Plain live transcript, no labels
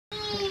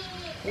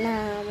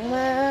No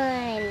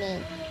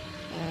morning.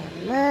 No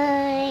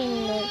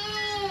morning.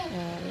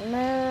 No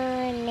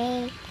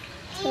morning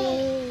to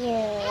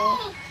you.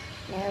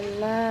 No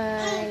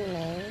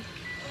morning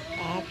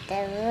at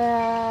the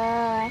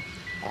roar.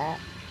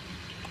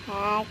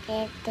 Pack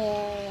it to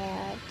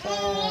your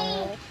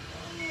door.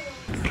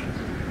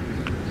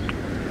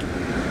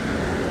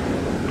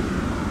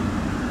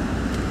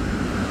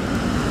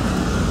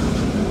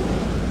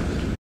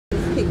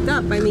 Picked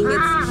up. I mean,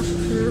 it's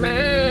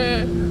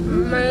meh,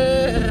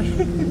 meh,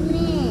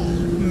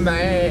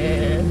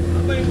 meh.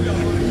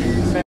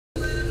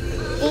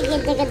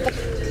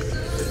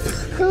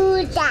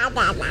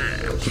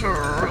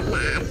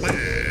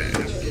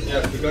 Yeah, I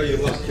forgot you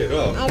locked it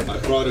up. I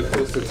brought it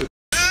closer to.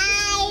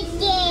 I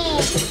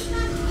did.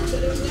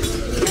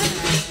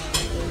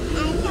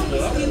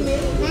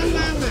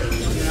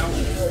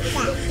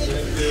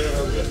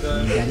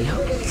 Daddy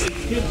help.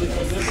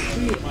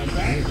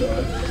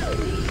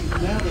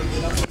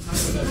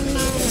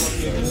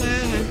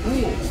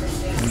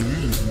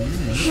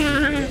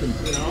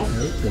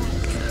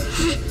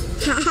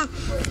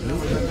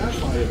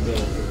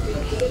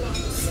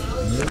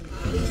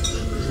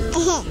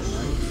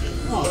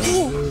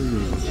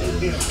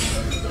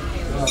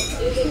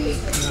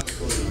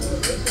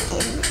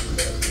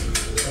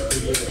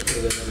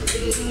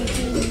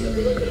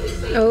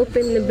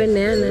 Open the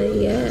banana,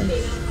 yeah.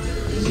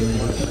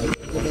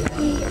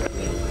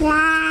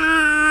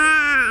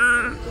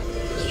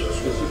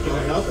 Can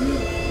I help you?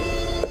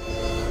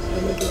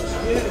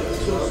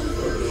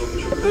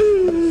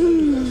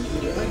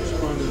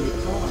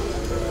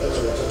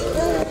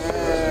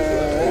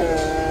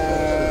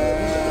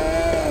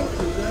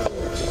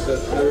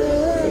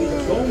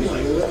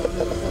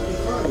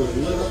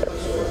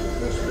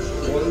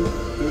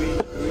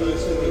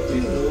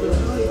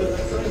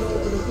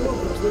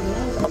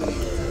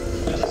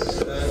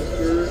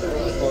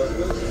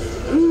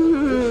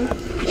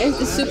 There's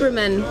the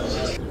Superman.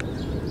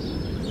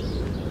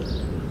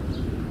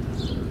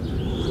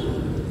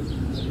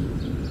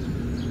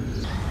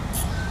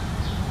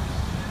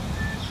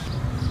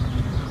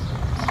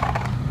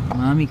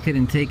 Mommy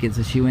couldn't take it,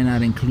 so she went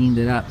out and cleaned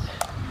it up.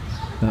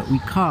 But we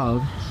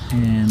called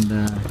and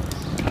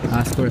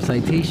asked for a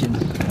citation.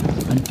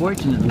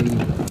 Unfortunately,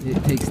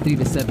 it takes 3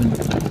 to 7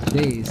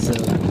 days, so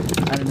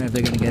I don't know if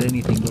they're gonna get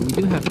anything, but we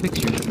do have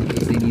pictures in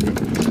case they need it.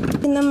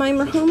 In the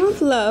Mimer Home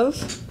of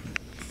Love,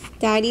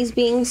 Daddy's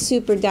being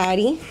super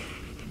daddy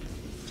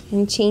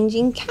and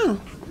changing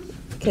Cal,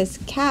 because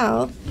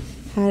Cal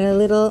had a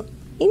little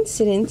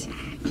incident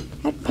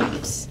at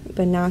Pops,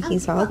 but now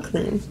he's all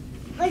clean.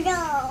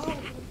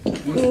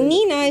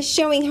 Nina is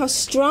showing how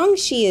strong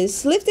she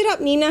is. Lift it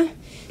up, Nina.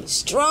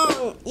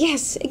 Strong.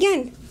 Yes,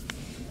 again.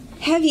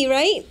 Heavy,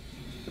 right?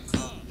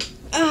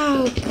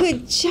 Oh,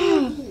 good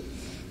job.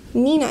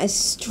 Nina is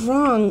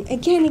strong.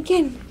 Again,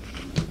 again.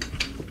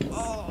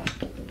 Oh,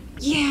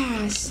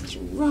 yeah,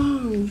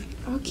 strong.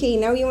 Okay,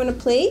 now you want to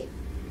play?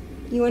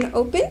 You want to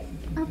open?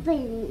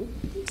 Open.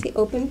 Say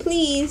open,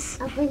 please.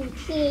 Open,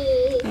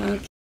 please.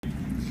 Okay.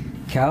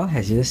 Cal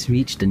has just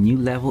reached a new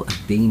level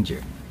of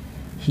danger.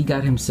 He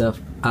got himself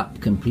up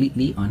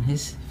completely on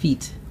his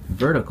feet,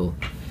 vertical,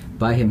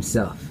 by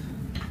himself.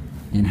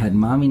 And had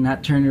Mommy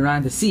not turned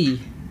around to see,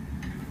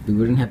 we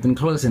wouldn't have been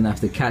close enough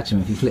to catch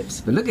him if he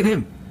flips. But look at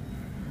him!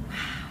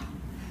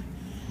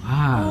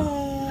 Wow.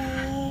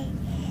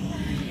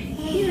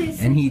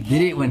 And he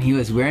did it when he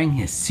was wearing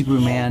his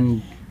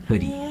Superman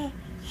hoodie.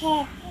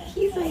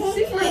 He's a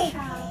super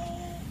cow.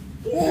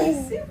 He's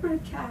a super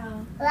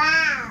cow.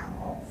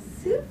 Wow.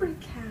 Super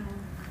cow.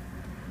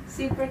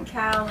 Super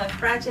cow, a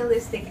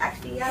fragilistic,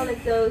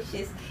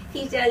 axialodocious.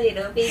 He's a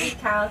little baby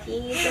cow.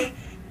 He's a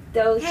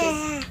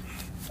docious.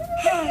 He's a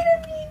little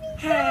baby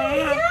cow.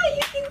 Yeah,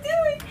 you can do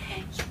it.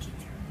 You can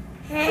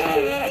do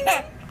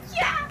it.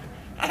 Yeah.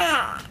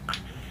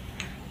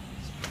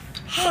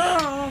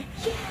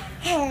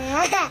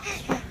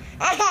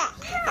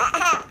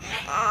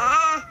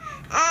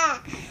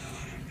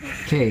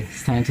 Okay,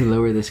 it's time to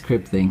lower this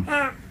crib thing.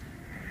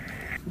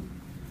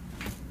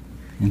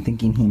 I'm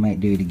thinking he might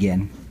do it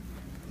again.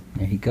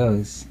 There he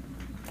goes.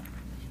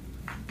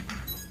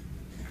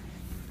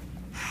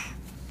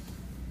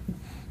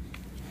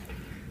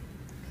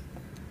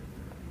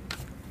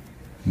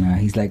 No,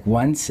 he's like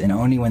once and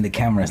only when the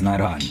camera's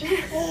not on.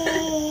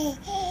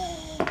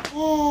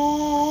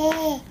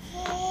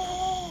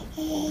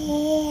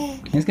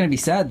 It's gonna be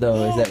sad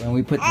though, is that when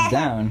we put this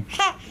down,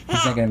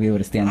 he's not gonna be able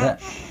to stand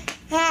up.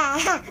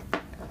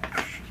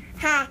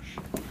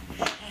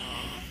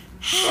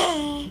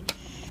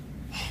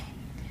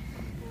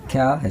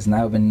 Cal has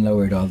now been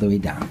lowered all the way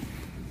down,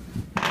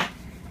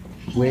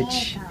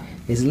 which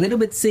is a little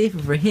bit safer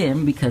for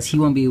him because he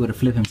won't be able to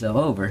flip himself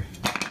over,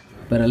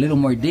 but a little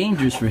more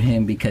dangerous for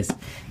him because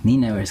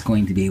Nina is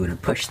going to be able to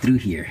push through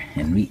here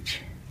and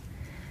reach.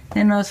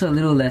 And also a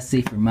little less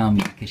safe for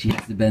Mommy because she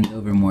has to bend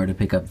over more to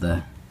pick up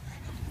Cal.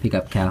 The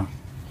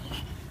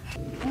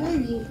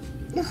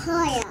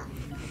Hyatt.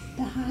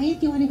 The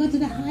Hyatt? You want to go to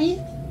the Hyatt?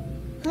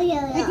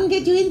 Hyatt. I can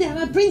get you in there.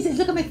 I'm a princess.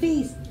 Look at my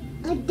face.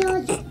 I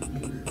don't.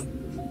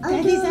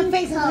 That is the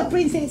face of the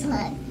princess.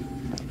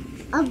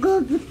 I'll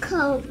go to the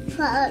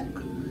park.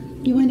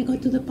 You want to go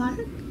to the park?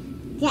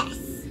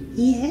 Yes.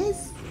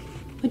 Yes.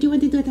 What do you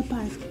want to do at the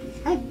park?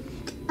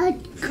 A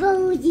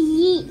gold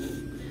leaf.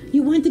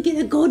 You want to get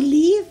a gold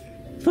leaf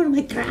for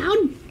my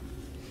crown?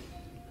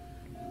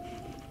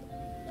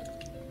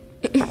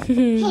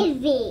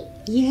 Heavy.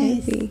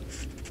 Yes.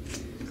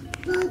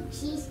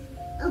 Boxes.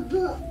 A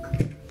book.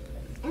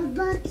 A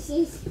box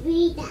is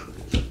reader.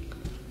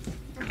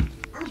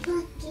 A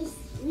box is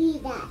reader.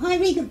 Oh, I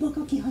read the book.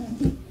 Okay, hold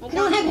on. I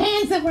don't have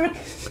hands that work.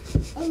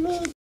 I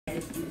mean,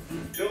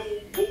 No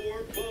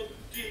more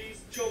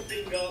monkeys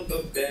jumping on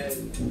the bed.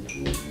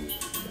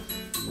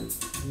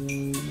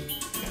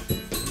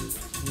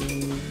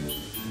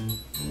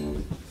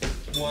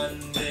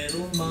 One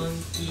little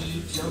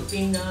monkey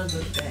jumping on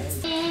the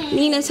bed.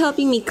 Nina's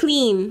helping me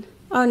clean.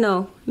 Oh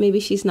no, maybe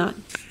she's not.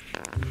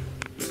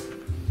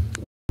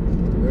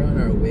 We're on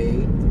our way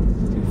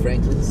to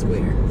Franklin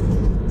Square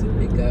to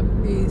pick up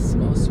a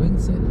small swing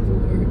set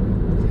for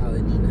Cal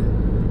and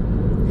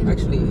Nina.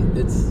 Actually,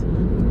 it's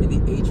in the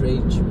age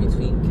range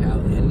between Cal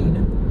and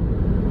Nina,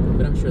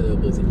 but I'm sure they'll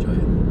both enjoy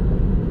it.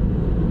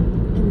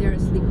 And they're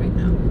asleep right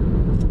now.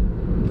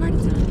 Party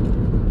time.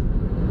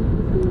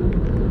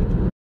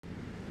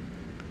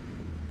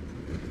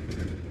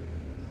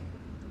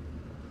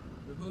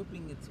 We're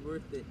hoping it's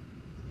worth it.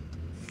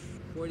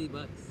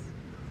 $40.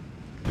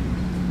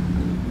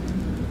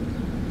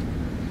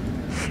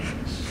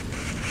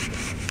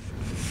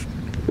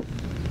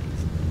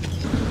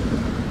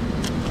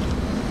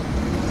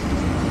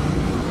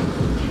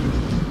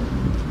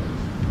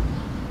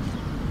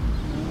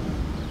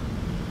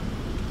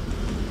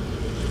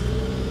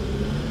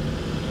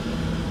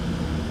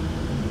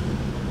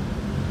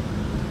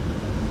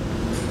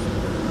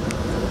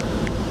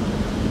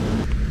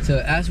 So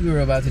as we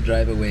were about to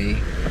drive away,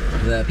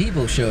 the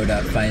people showed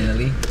up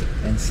finally,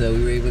 and so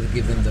we were able to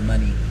give them the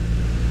money,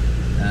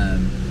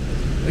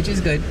 which is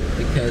good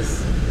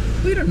because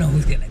we don't know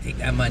who's gonna take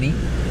that money.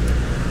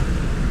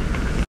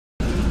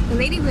 The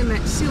lady we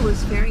met, Sue,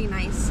 was very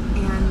nice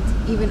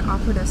and even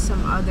offered us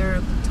some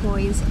other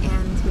toys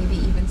and maybe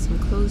even some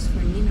clothes for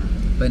Nina.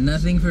 But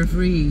nothing for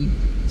free.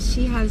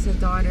 She has a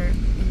daughter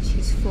and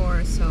she's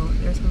 4, so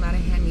there's a lot of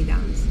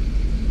hand-me-downs.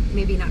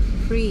 Maybe not for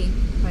free,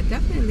 but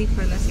definitely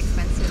for less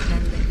expensive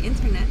than the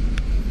internet.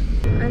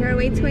 On our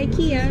way to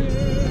IKEA.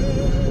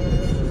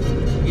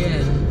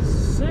 Yes.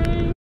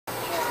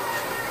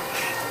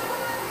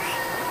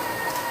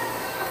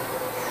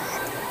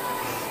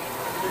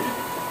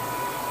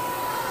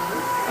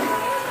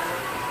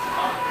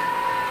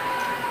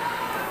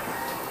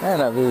 I don't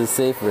know if this is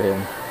safe for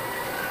him.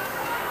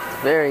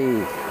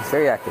 It's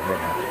very active right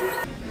now.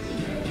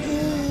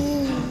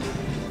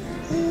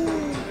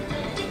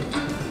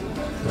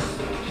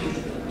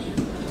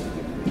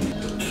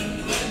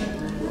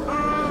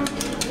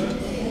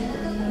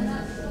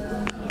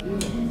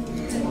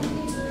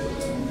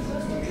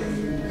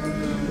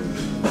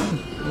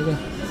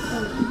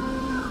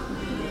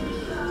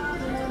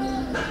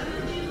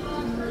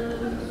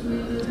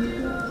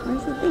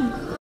 Where's the thing?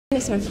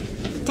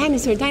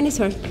 Dinosaur,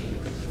 dinosaur.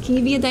 Can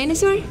you be a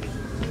dinosaur?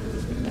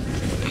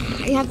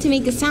 You have to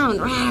make a sound.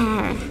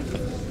 Rawr.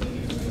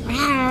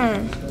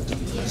 Rawr.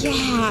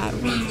 Yeah.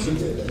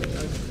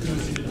 Rawr.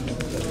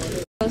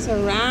 Goes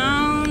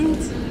around.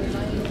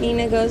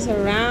 Nina goes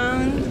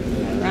around.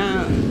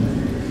 Around.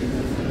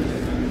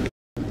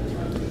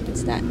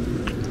 What's that?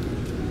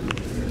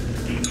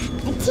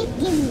 a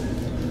chicken.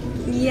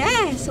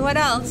 Yes. What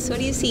else? What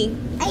do you see?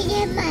 A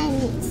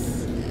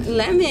lemon.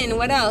 Lemon.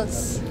 What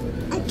else?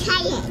 A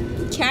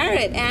carrot.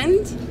 Carrot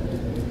and?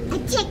 A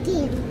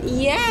chicken.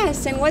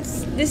 Yes. And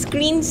what's this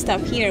green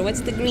stuff here?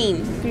 What's the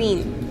green?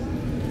 Green.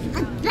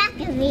 A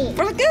broccoli.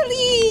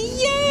 Broccoli!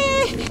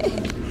 Yeah!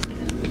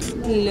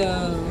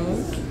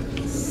 Slow.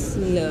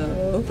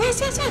 Slow. Fast,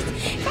 fast, fast!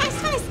 Fast,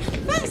 fast!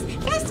 Fast,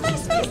 fast,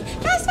 fast, fast!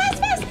 Fast, fast,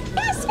 fast!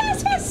 Fast,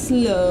 fast, fast!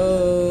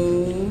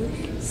 Slow.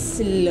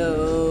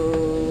 Slow.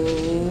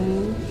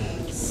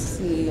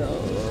 Slow.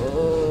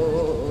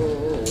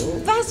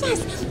 Fast,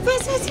 fast!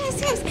 Fast, fast, fast,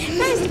 fast!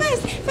 Fast,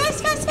 fast! Fast,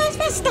 fast, fast,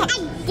 fast! Stop! I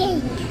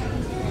think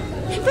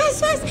Fast,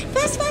 fast!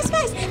 Fast, fast,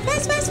 fast!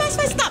 Fast, fast, fast,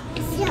 fast! Stop!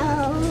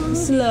 so.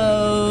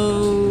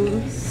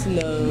 Slow.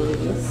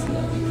 Slow.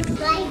 Slow.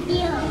 Like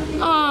you.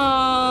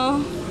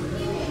 Aww.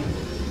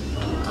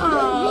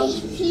 Aww.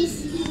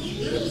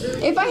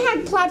 If I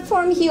had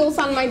platform heels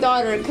on my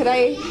daughter, could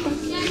I?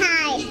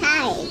 Hi,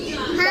 hi.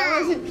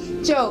 That was a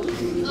joke.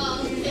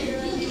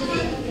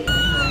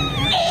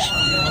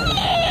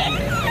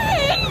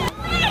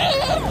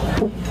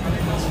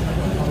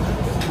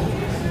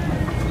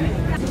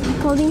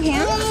 Holding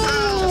hands?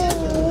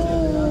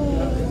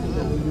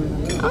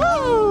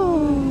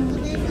 Oh.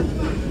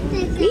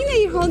 Nina,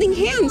 you're holding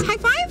hands. High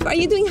five? Are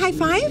you doing high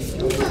five?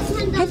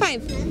 High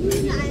five.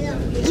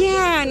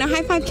 Yeah, now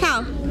high five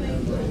Cal.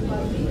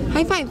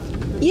 High five.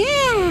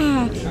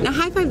 Yeah. Now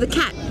high five the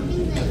cat.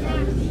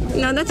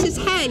 No, that's his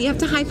head. You have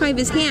to high five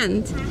his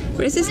hand.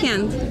 Where's his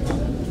hand?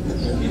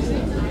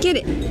 Get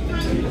it.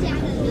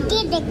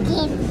 Get the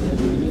kid.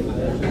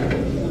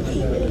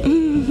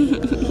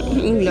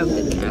 You love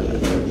the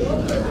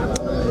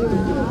camera.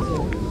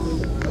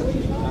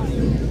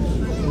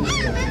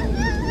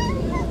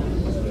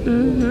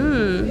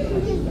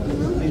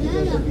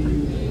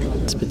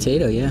 It's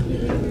potato, yeah.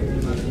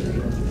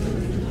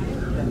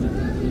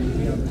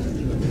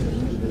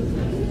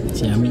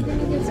 It's yummy.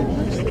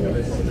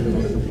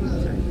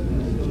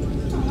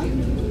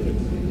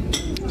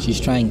 She's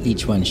trying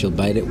each one. She'll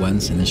bite it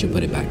once and then she'll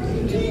put it back.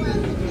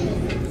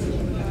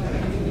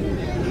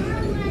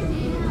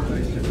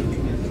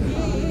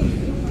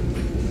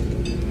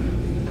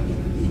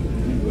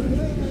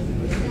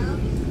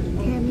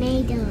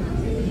 Tomato.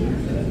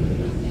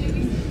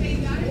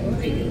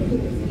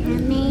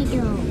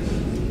 Tomato.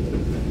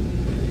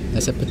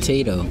 That's a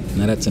potato,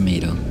 not a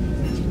tomato.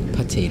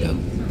 Potato.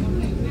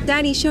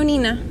 Daddy, show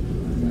Nina.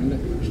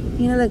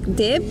 Nina, look,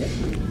 dip. Potato.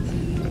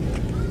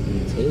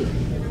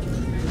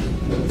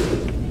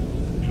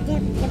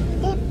 Dip, dip,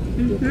 dip.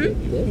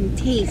 And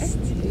taste.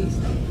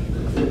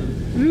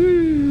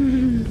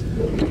 Mmm.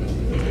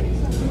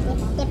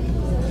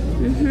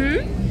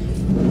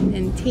 Dip,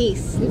 And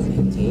taste. dip.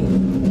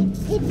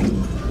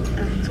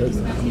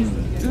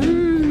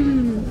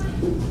 Mmm.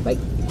 Bite.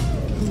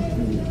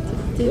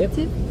 Dip,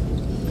 dip.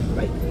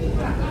 Bite.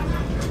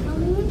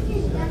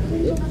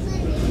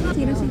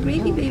 Potatoes and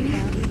gravy, baby.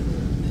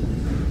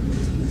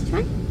 Let's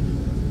try.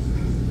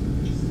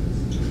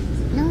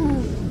 No.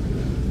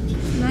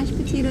 Mashed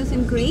potatoes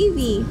and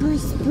gravy.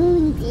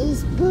 Spoon.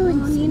 Oh,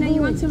 Nina,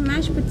 you want some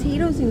mashed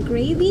potatoes and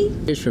gravy?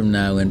 Years from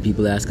now, when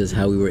people ask us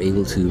how we were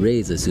able to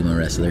raise a sumo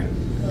wrestler,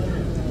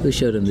 we'll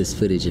show them this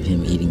footage of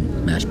him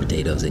eating mashed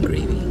potatoes and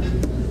gravy.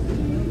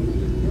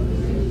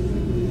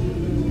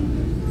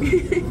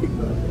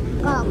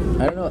 Oh,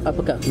 I don't know what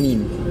uppercut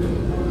mean.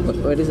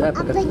 What does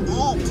uppercut? open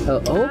it.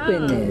 Oh,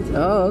 open it.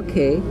 Oh,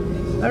 okay.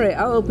 All right,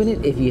 I'll open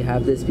it if you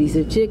have this piece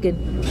of chicken.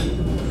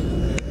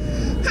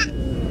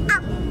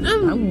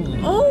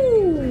 Oh!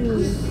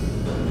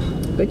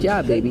 Good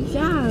job, baby. Good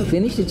job.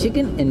 Finish the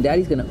chicken and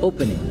Daddy's gonna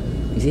open it.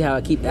 You see how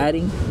I keep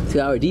adding to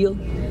our deal?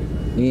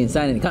 We didn't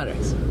sign any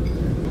contracts.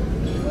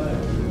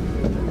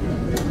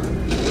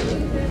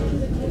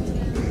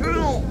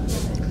 Hi.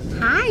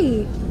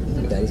 Hi.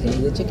 Daddy's gonna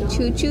eat the chicken.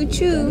 Choo, choo,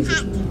 choo.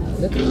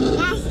 Look.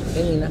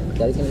 Hey, Nina.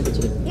 Daddy's gonna eat the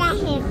chicken.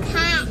 That's a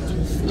cat.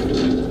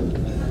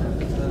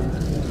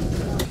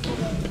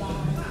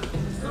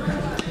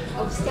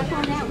 Oh, step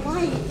on that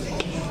one.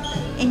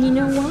 And you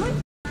know what?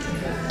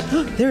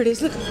 There it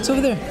is. Look, it's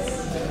over there.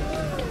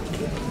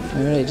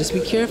 All right, just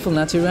be careful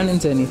not to run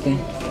into anything.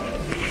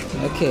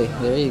 Okay,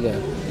 there you go.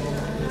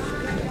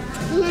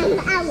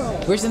 Owl.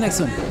 Where's the next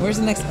one? Where's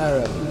the next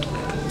arrow?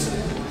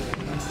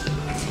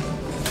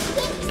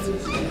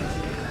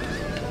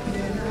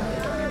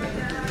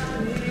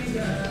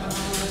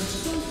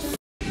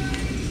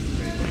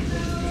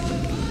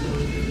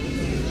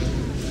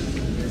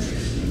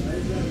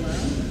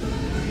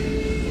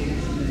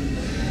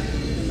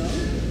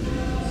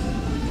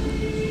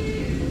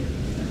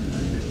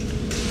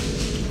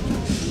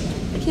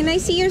 Can I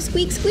see your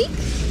squeak squeak?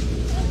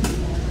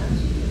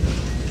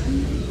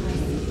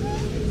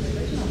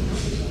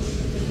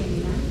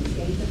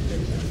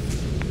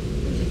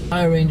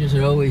 Power Rangers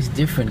are always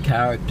different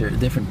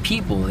different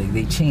people. Like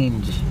they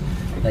change,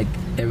 like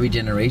every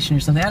generation or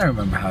something. I don't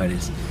remember how it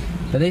is,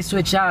 but they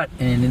switch out,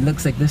 and it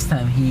looks like this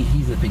time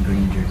he's a Pink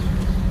Ranger.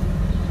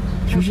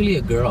 It's usually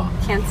a girl.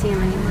 Can't see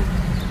him anymore.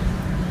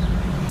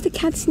 What's the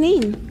cat's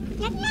name?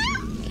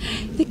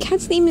 The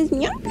cat's name is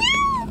Meow Meow.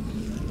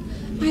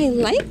 I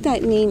like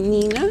that name,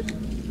 Nina.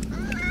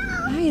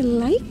 I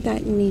like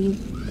that name.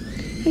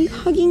 Are you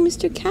hugging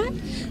Mr. Cat?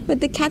 But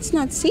the cat's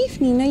not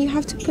safe, Nina. You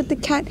have to put the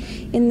cat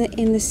in the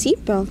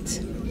seatbelt.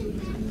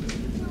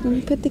 Can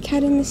you put the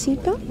cat in the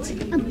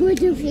seatbelt? A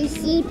bottle of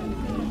seat.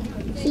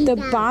 The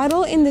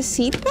bottle in the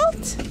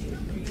seatbelt?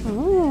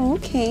 Oh,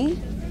 okay.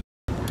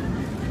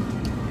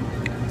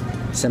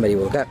 Somebody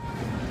woke up,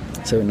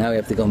 so now we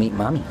have to go meet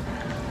Mommy.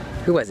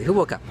 Who was it? Who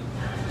woke up?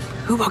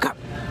 Who woke up?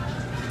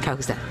 Kyle,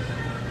 who's that?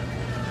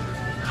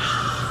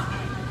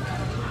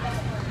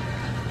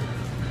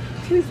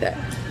 Who's that?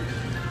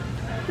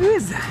 Who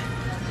is that?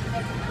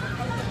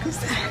 Who's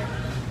that?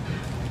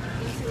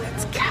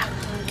 That's Cal.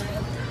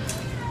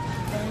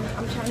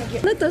 I'm trying to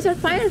get. Look, those are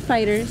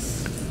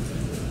firefighters.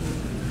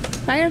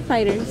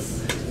 Firefighters.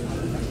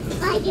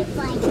 Fighter.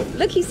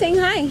 Look, he's saying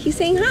hi. He's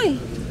saying hi.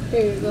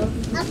 Here you go.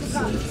 Up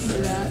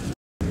goes.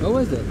 What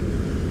was it?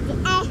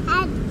 I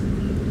had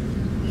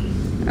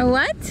A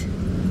what?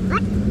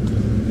 what?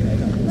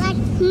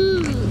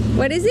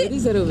 What is What it?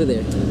 is that over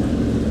there?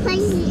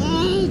 What's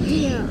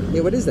radio?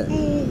 Yeah, what is that?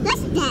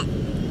 What's that?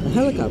 A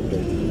helicopter.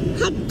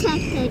 Hot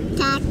taco.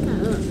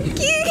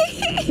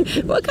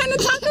 What kind of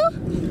taco?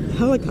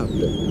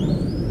 Helicopter.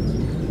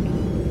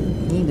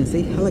 Nina,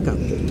 say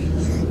helicopter.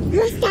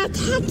 What's that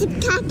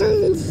taco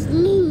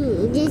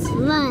mean? This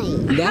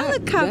right.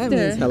 Helicopter. That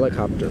means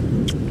helicopter.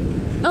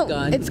 Oh,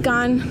 gone. it's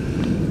gone.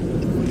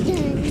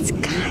 It's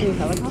gone.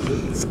 Helicopter?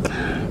 It's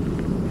gone.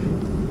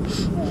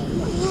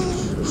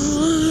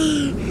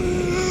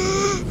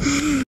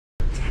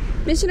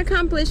 Mission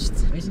accomplished.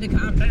 Mission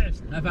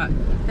accomplished. High five.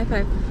 High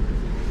five.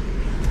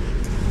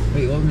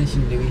 Wait, what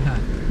mission do we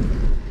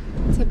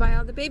have? To buy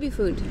all the baby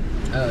food.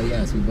 Oh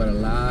yes, we bought a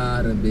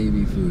lot of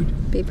baby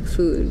food. Baby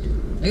food.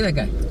 Look at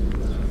that guy.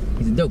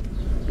 He's a dope.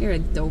 You're a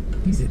dope.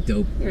 He's a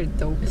dope. You're a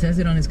dope. It says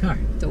it on his car.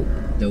 Dope.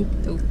 Dope.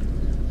 Dope.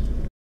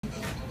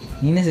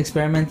 Nina's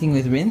experimenting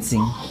with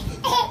rinsing,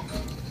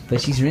 but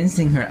she's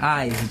rinsing her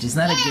eyes, which is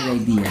not a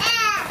good idea.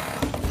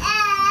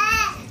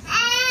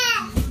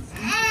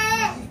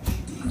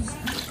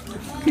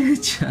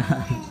 Good job.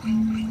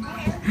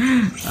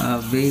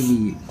 Oh,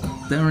 baby.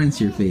 Don't rinse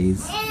your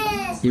face.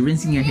 You're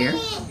rinsing your hair?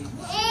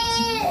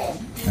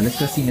 Now let's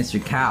go see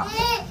Mr. Cow.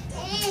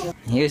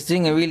 He's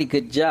doing a really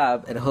good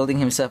job at holding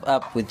himself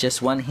up with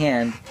just one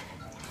hand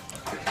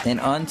and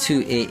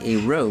onto a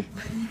rope.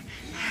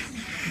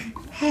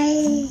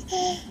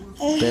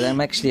 But I'm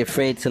actually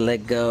afraid to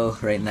let go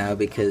right now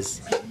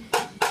because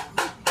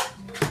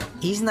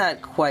he's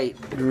not quite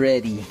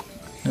ready.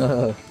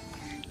 Oh.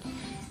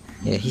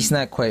 Yeah, he's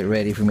not quite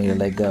ready for me to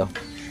let go.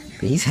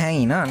 But he's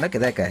hanging on. Look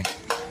at that guy.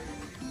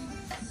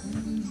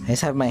 I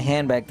just have my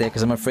hand back there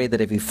because I'm afraid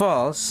that if he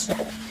falls,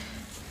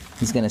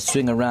 he's gonna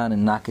swing around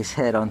and knock his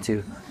head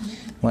onto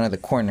one of the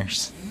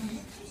corners.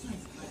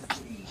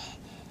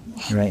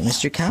 Right,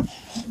 Mr. Cow?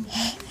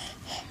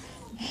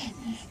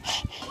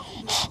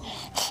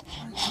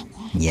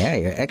 Yeah,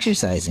 you're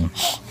exercising.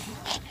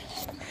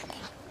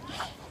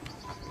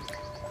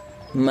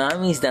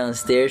 Mommy's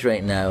downstairs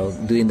right now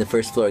doing the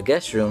first floor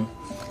guest room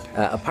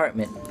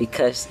apartment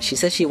because she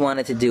said she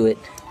wanted to do it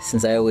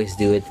since I always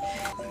do it.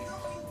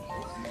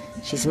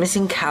 She's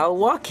missing Cow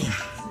walking.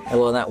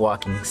 Well, not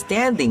walking,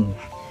 standing.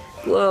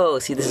 Whoa,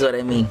 see, this is what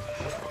I mean.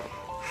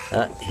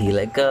 He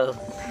let go.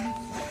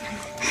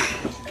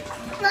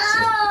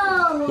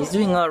 So, he's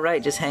doing all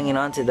right, just hanging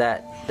on to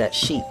that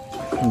sheet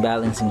and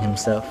balancing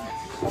himself.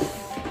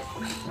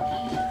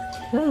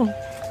 Oh,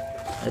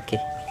 okay.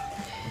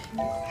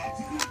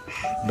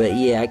 But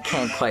yeah, I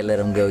can't quite let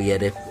him go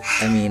yet.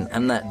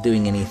 I'm not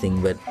doing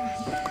anything, but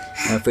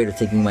I'm afraid of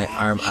taking my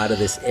arm out of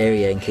this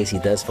area in case he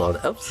does fall.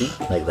 Oh, see,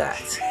 like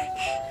that.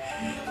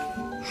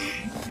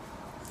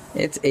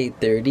 It's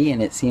 8:30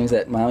 and it seems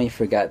that Mommy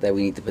forgot that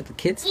we need to put the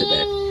kids to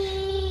bed.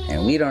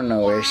 And we don't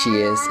know where she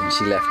is and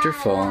she left her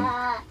phone.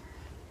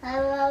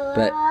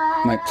 But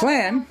my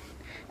plan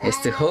is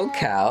to hold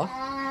Cow.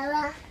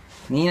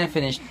 Nina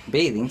finished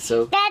bathing,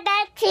 so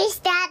Dada, please,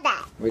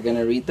 Dada. we're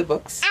gonna read the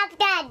books. Up,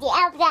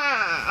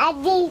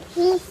 Daddy,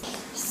 please.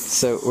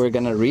 So we're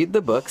gonna read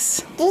the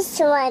books. This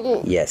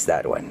one. Yes,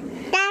 that one.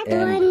 That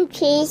And- one,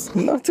 please.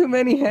 Not too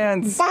many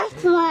hands. That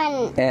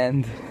one.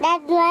 And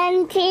That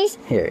one, please.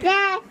 here,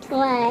 That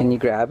one. can you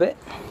grab it?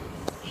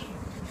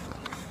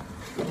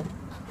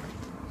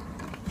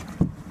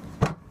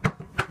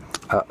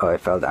 Uh-oh, I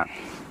fell down.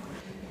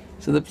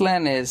 So the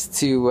plan is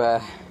to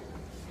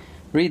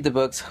read the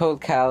books,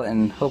 hold Cal,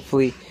 and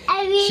hopefully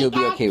she'll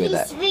be okay with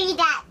that. Read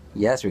that.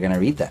 Yes, we're gonna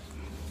read that.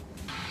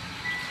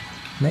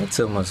 Night's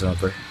almost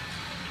over.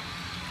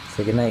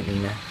 Say good night,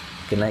 Nina.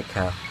 Good night,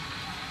 Cal.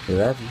 We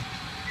love you.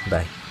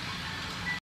 Bye.